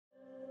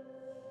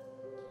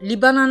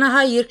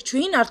Լիբանանահայ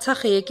երգչուհին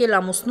Արցախ է եկել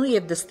ամուսնու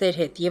եւ դստեր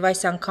հետ եւ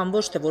այս անգամ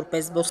ոչ թե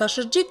որպես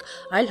զբոսաշրջիկ,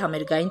 այլ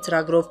համերգային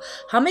ծրագրով։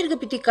 Համերգը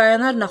պիտի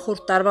կայանար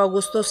նախորդ տարվա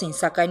օգոստոսին,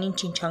 սակայն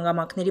ինչ-ինչ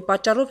հանգամանքների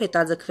պատճառով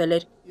հետաձգվել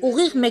էր։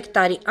 Ուղիղ 1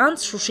 տարի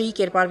անց Շուշիի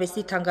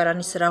կերպարվեստի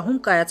թանգարանի սրահում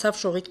կայացավ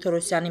Շողիկ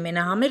Թորոսյանի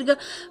մենահամերգը,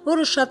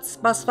 որը շատ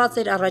սպասված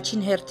էր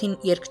առաջին հերթին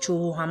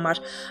երգչուհու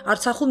համար։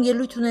 Արցախում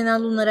ելույթ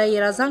ունենալու նրա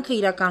երազանքը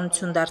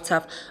իրականություն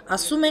դարձավ,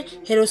 ասում է,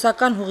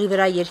 հերոսական հողի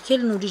վրա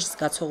երգելն ուրիշ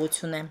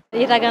զգացողություն է։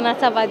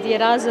 Իրականացավ այդ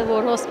երազը,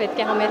 որ հոս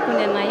պետք է համերգ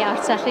ունենայի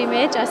Արցախի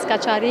մեջ, այս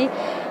կաչարի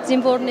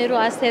զինվորներու,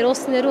 այս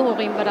հերոսներու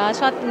հողին վրա,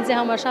 շատ ինձ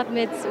համար շատ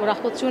մեծ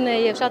ուրախություն է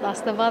եւ շատ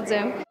աստված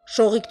եմ։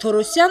 Շողիկ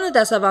Թորոսյանը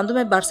դասավանդում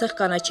է Բարսեղ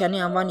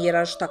Կանաչյանի անվան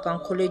երաժշտական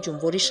քոլեջում,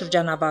 որի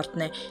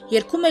շրջանավարտն է։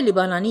 Երգում է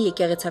Լիբանանի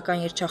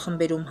եկեղեցական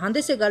երգչախմբերում,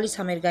 հանդես է գալիս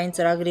համերգային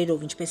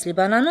ծրագրերով, ինչպես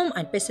Լիբանանում,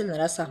 այնպես էլ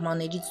նրա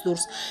սահմաններից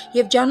դուրս,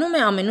 եւ ջանում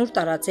է ամենուր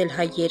տարածել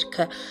հայ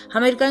երգը։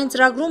 Համերգային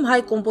ծրագրում հայ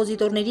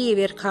կոմպոզիտորների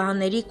եւ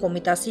երգահանների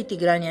Կոմիտասի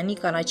Տիգրանյանի,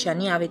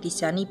 Կանաչյանի,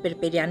 Ավետիսյանի,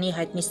 Պերպերյանի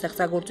հայտնի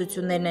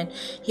ստեղծագործություններն են։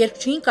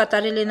 Երգչուհին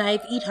կատարել է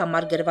նաեւ իր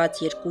համար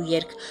գրված երկու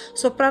երգ։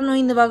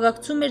 Սոպրանոյի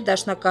նվագակցում էր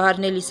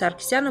դաշնակահար Նելի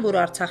Սարգսյանը,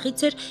 որը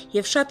Արցախից էր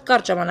եւ շատ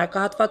կարճ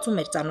ժամանակահատվածում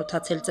էր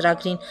ծանոթացել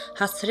ծրագրին,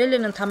 հասցրել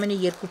են ընդամենը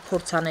 2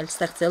 փորձ անել,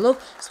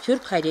 ստեղծելով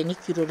սփյուռք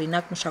հայրենիք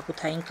յուրօրինակ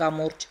մշակութային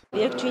կամուրջ։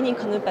 Երգչուհին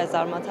ինքը նույնպես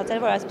զարմացած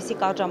էր, որ այսպիսի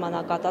կարճ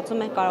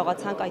ժամանակահատվածում մենք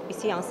կարողացանք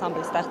այդպիսի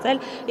անսամբլ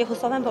ստեղծել եւ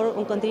հուսով եմ, որ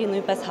ունկնդիրը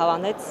նույնպես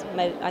հավանեց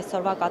մեր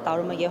այսօրվա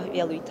կատարումը եւ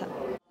ելույթը։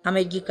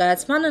 Համերգի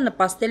կայացմանը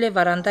նպաստել է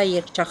Վարանդա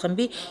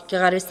երգչախմբի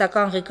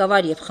գեղարվեստական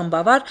ղեկավար եւ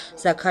խմբավար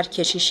Զաքար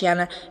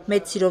Քեշիշյանը։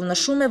 Մեծ սիրով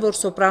նշում է, որ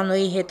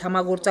սոպրանոյի հետ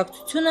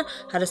համագործակցությունը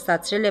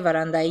հարստացրել է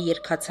Վարանդայի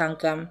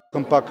երգացանկը։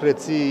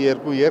 Խմբակրեցի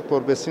երկու երգ,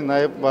 որովհետեւ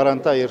նաեւ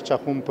Վարանդա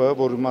երգչախումբը,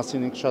 որի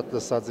մասին ինք շատ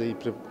լսած է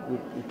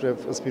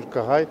իբրև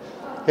սպիրկահայ,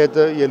 հետ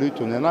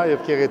ելույթ ունենա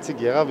եւ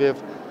գեղեցիկ եղավ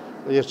եւ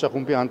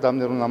երգչախումբի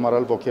անդամներուն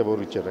համարալ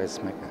ողջավորիչ էր այս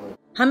մեկը։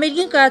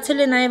 Համերգին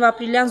կայացել է նաեւ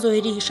ապրիլյան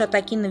զոհերի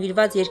հիշատակին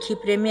նվիրված երգի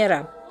պրեմիերա։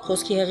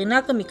 Խոսքի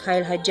հեղինակը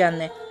Միքայել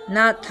Հաջյանն է։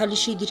 Նա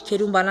Թալիշի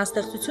դիրքերում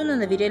բանաստեղծությունը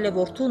նվիրել է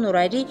որդու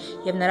Նորայրի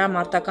եւ նրա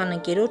մարտական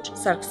ընկերոջ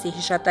Սարգսի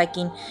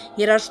հիշատակին։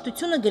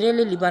 Երաժշտությունը գրել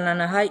է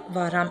Լիբանանահայ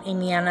Վահրամ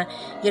Էմյանը։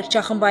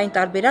 Երգչախմբային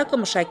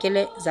տարբերակը մշակել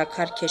է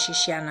Զաքար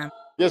Քեշիշյանը։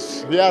 Ես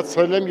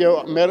հիացել եմ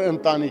եւ մեր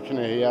ընտանիքն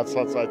է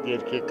հիացած այդ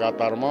երգի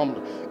կատարմամբ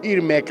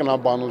իր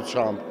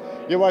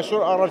մեկնաբանությամբ։ Եվ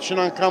այսօր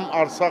առաջին անգամ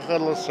Արցախը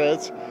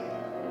լսեց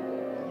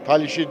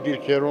Թալիշի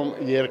դիրքերում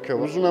երգը։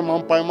 Ուզում եմ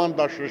անպայման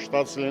դա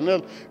շեշտած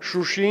լինել,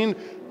 Շուշին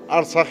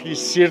Արցախի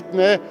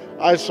սիրտն է,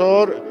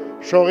 այսօր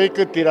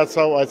Շողիկը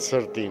տիրացավ այդ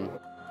սրտին։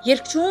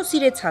 Երգչուհուն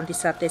սիրեց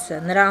հանդիսատեսը,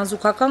 նրա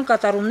անզուգական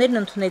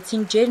կատարումներն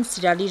ընդունեցին ջերմ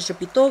սիրալիր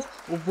ժպիտով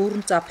ու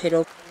բուռն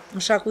ծափերով։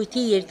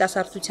 Մշակույթի,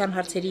 երիտասարդության,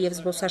 հարցերի եւ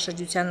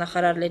զբոսաշրջության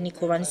նախարար Լենիկ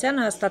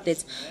Հովհաննիսյանը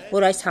հաստատեց,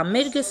 որ այս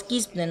համերգը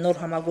սկիզբն է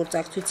նոր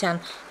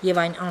համագործակցության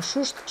եւ այն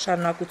անշուշտ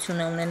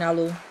շարունակություն է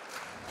ունենալու։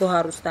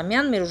 Գոհար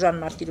Ռուստամյան,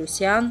 Մերուժան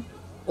Մարտիրոսյան,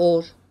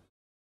 օր